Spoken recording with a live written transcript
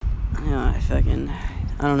I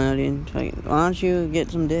don't know, dude. Why don't you get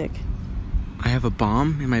some dick? I have a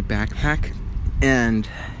bomb in my backpack, and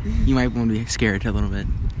you might want to be scared a little bit.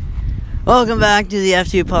 Welcome back to the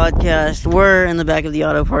F2 podcast. We're in the back of the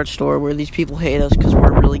auto parts store where these people hate us because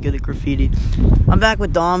we're really good at graffiti. I'm back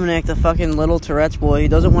with Dominic, the fucking little Tourette's boy. He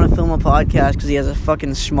doesn't want to film a podcast because he has a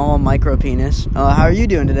fucking small micro penis. How are you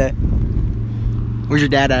doing today? Where's your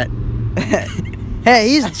dad at? Hey,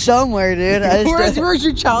 he's somewhere, dude. Where's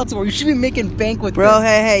your child support? You should be making bank with Bro, this.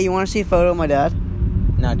 hey, you want to see a photo of my dad?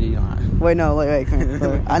 No, dude, you don't have. Wait, come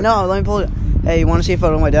here. I know, let me pull it. Hey, you want to see a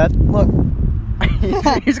photo of my dad? Look.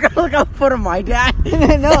 He's gonna look up a photo of my dad.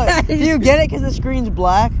 No, do you get it because the screen's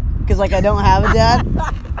black? Because, I don't have a dad?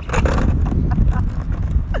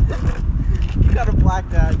 You got a black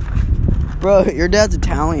dad. Bro, your dad's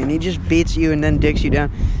Italian. He just beats you and then dicks you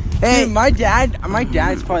down. Hey, dude, my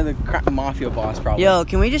dad's probably the mafia boss, probably. Yo,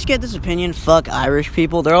 can we just get this opinion? Fuck Irish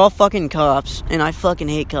people. They're all fucking cops, and I fucking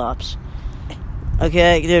hate cops.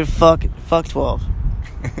 Okay, dude, fuck 12.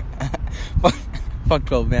 Fuck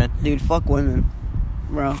 12, man. Dude, fuck women.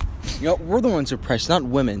 Bro. You know, we're the ones who are pressed, not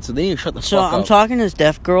women, so they need to shut the So, fuck up. I'm talking to this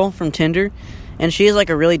deaf girl from Tinder, and she has,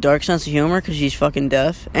 a really dark sense of humor because she's fucking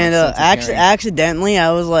deaf. And, accidentally,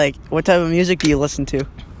 I was like, what type of music do you listen to?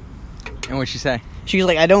 And what'd she say? She was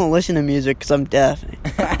like, I don't listen to music because I'm deaf.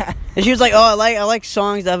 And she was like, oh, I like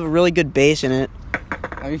songs that have a really good bass in it.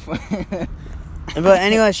 That'd be fun. But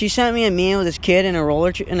anyway, she sent me a meme with this kid in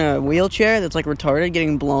a wheelchair that's retarded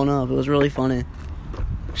getting blown up. It was really funny.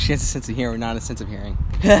 She has a sense of hearing, not a sense of hearing.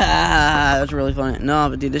 That's really funny. No,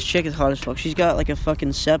 but dude, this chick is hot as fuck. She's got a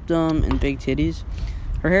fucking septum and big titties.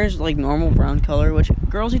 Her hair is normal brown color, which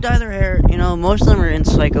girls who dye their hair, most of them are in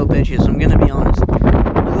psycho bitches. I'm gonna be honest.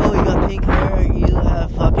 Oh, you got pink hair, you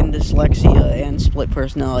have fucking dyslexia and split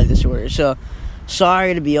personality disorder. So,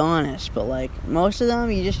 sorry to be honest, but most of them,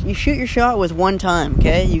 you shoot your shot with one time,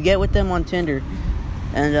 okay? You get with them on Tinder,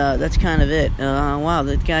 and that's kind of it. Wow,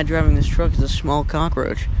 that guy driving this truck is a small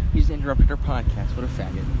cockroach. You just interrupted our podcast. What a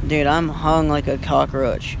faggot. Dude, I'm hung like a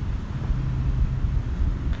cockroach.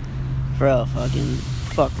 Bro, fuck.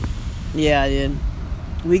 Yeah, dude.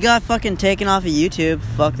 We got fucking taken off of YouTube.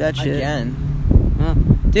 Fuck that shit. Again.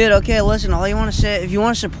 Dude, okay, listen, all you want to say, if you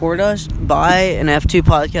want to support us, buy an F2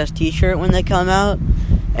 podcast t-shirt when they come out,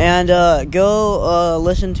 and go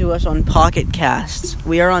listen to us on Pocket Casts.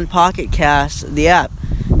 We are on Pocket Casts, the app.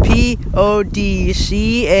 Podcasts.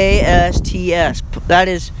 That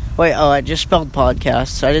is, I just spelled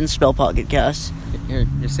podcasts. I didn't spell Pocket Casts. Here,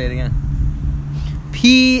 just say it again.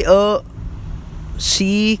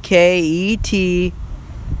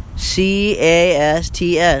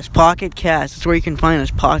 POCKETCASTS. Pocket Casts. That's where you can find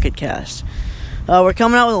us. Pocket Casts. We're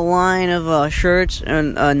coming out with a line of shirts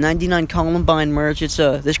and 99 Columbine merch. It's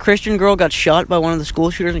this Christian girl got shot by one of the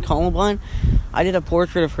school shooters in Columbine. I did a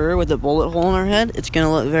portrait of her with a bullet hole in her head. It's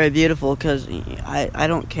gonna look very beautiful because I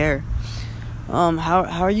don't care. How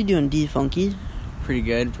are you doing, D Funky? Pretty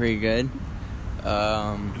good.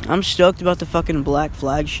 I'm stoked about the fucking Black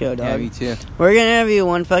Flag show, dog. Yeah, me too. We're gonna interview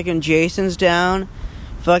one. Fucking Jason's down.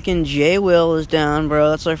 Fucking Jay Will is down,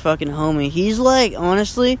 bro. That's our fucking homie. He's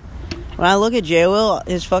honestly, when I look at Jay Will,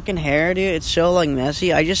 his fucking hair, dude, it's so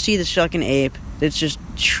messy. I just see this fucking ape that just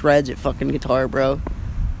shreds at fucking guitar, bro.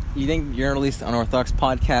 You think you're gonna release the Unorthodox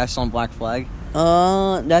podcast on Black Flag?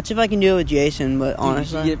 That's if I can do it with Jason, but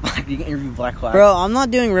honestly, you can interview Black Flag. Bro, I'm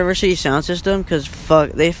not doing River City Sound System because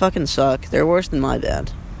they fucking suck. They're worse than my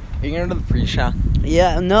band. Are you gonna go to the pre-show?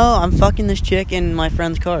 Yeah, no, I'm fucking this chick in my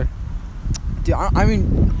friend's car. Dude, I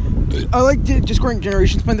like to Discord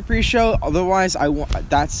Generations playing the pre-show. Otherwise, I don't want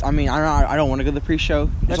to go to the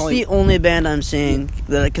pre-show. That's the only band I'm seeing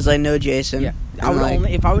because I know Jason. Yeah, I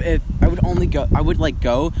would go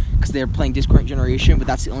because they're playing Discord Generation, but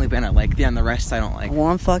that's the only band I like. And the rest I don't like. Well,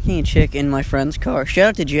 I'm fucking a chick in my friend's car. Shout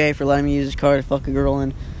out to Jay for letting me use his car to fuck a girl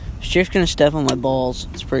in. This chick's gonna step on my balls.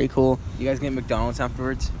 It's pretty cool. You guys get McDonald's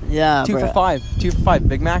afterwards? Yeah, 2 for $5. 2 for $5.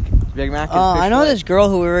 Big Mac. I know this girl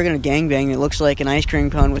who we were gonna gangbang that looks like an ice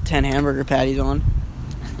cream cone with 10 hamburger patties on.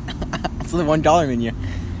 It's the $1 menu.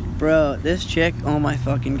 Bro, this chick, oh my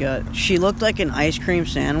fucking god. She looked like an ice cream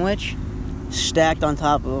sandwich stacked on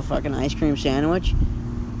top of a fucking ice cream sandwich.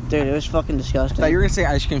 Dude, it was fucking disgusting. I thought you were gonna say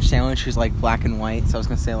ice cream sandwich was black and white, so I was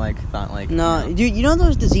gonna say No, dude, you know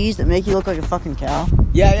those diseases that make you look like a fucking cow?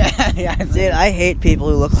 Yeah. Dude, I hate people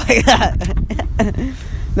who look like that.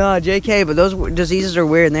 No, JK, but those diseases are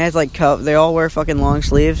weird, and they have they all wear fucking long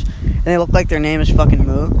sleeves, and they look like their name is fucking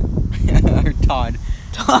Moo. Or Todd.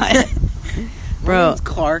 Bro, it's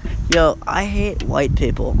Clark. Yo, I hate white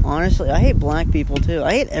people. Honestly, I hate black people too.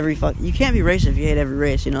 I hate every you can't be racist if you hate every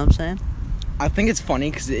race, you know what I'm saying? I think it's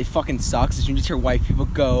funny because it fucking sucks. Is you just hear white people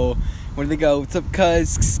go, when they go, what's up,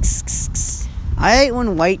 cuz? I hate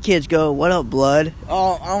when white kids go, what up, blood?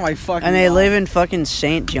 Oh my fucking And they God. live in fucking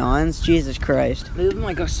St. John's. Jesus Christ. They live in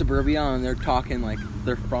like a suburbia and they're talking like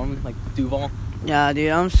they're from like Duval. Yeah,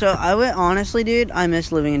 dude. Honestly, dude, I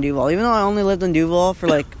miss living in Duval. Even though I only lived in Duval for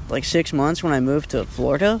like 6 months when I moved to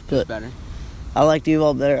Florida, but Better. I like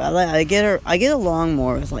Duval better. I get along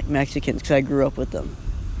more with like Mexicans because I grew up with them.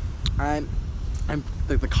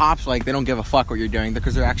 The cops, like, they don't give a fuck what you're doing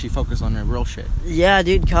because they're actually focused on their real shit. Yeah,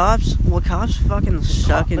 dude. Cops fucking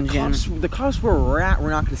suck in general. The cops where we're at, we're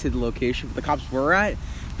not going to say the location, but the cops we're at,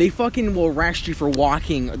 they fucking will arrest you for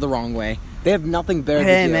walking the wrong way. They have nothing better to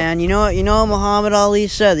do. Hey, man, you know what Muhammad Ali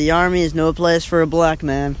said? The army is no place for a black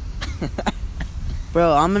man.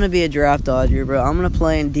 Bro, I'm going to be a draft dodger, bro. I'm going to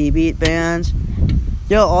play in D-beat bands.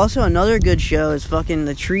 Yo, also another good show is fucking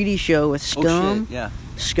the Treaty Show with Scum. Oh, shit, yeah.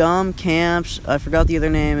 Scum, Camps, I forgot the other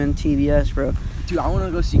name in TBS, bro. Dude, I want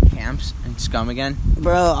to go see Camps and Scum again.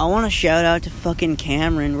 Bro, I want to shout out to fucking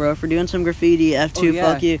Cameron, bro, for doing some graffiti. F2,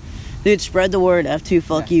 fuck you. Dude, spread the word. F2,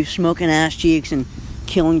 fuck you. Smoking ass cheeks and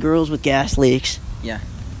killing girls with gas leaks. Yeah.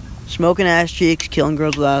 Smoking ass cheeks, killing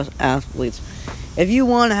girls with athletes. If you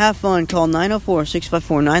want to have fun, call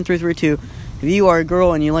 904-654-9332 if you are a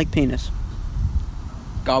girl and you like penis.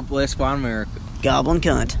 God bless white America. Goblin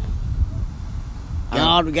cunt.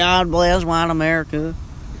 God bless white America.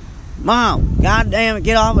 Mom, goddamn it,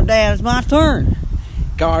 get off of dad. It's my turn.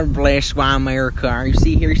 God bless white America.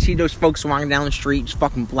 You see those folks walking down the street, just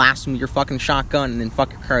fucking blast them with your fucking shotgun and then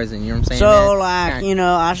fuck your cousin. You know what I'm saying? So, man? like, you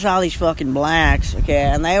know, I saw these fucking blacks, okay,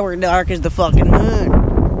 and they were dark as the fucking moon.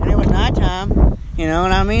 And it was nighttime. You know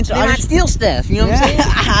what I mean? So I might steal stuff. You know what I'm saying?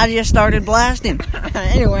 I just started blasting.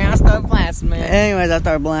 Anyway, I started blasting, man. Anyways, I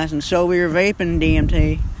started blasting. So we were vaping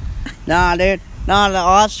DMT. Nah, dude. Nah, the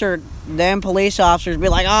officer, them police officers be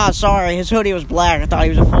like, sorry, his hoodie was black. I thought he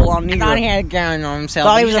was a full-on Negro. I thought he had a gun on himself.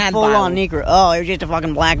 Thought he was a full-on Negro. Oh, he was just a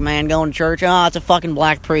fucking black man going to church. Oh, it's a fucking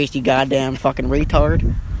black priest, you goddamn fucking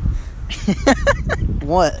retard.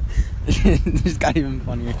 What? This got even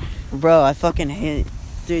funnier. Bro, I fucking hate it.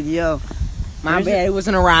 Dude, yo. My bad, it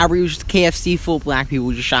wasn't a robbery. It was just a KFC full of black people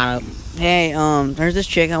who just shot up. Hey, there's this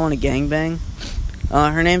chick I want to gangbang.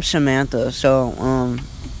 Her name's Samantha, so,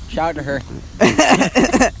 Shout out to her.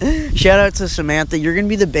 Shout out to Samantha. You're gonna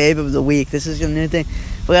be the babe of the week. This is a new thing.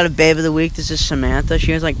 We got a babe of the week. This is Samantha.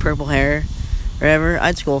 She has like purple hair. Whatever.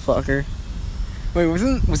 I'd skull fuck her. Wait,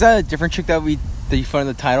 was that a different chick that you found in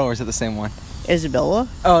the title, or is it the same one? Isabella?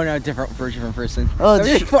 Oh no, different person. Oh,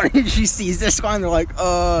 it's funny. She sees this one, and they're like,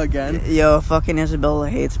 again. Yo, fucking Isabella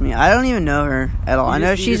hates me. I don't even know her at all. I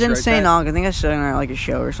know she's in St. Aug. I think I saw her at like a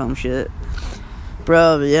show or some shit.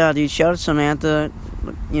 Bro, but yeah, dude. Shout out to Samantha.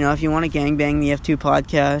 You know, if you want to gangbang the F2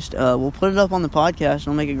 podcast, we'll put it up on the podcast and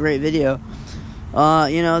we'll make a great video.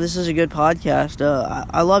 You know, this is a good podcast.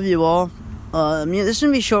 I love you all. This is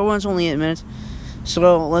going to be a short one. It's only 8 minutes.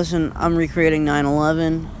 So, listen, I'm recreating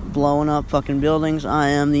 9/11, blowing up fucking buildings. I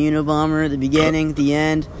am the Unabomber, the beginning, the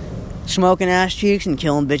end. Smoking ass cheeks and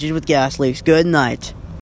killing bitches with gas leaks. Good night.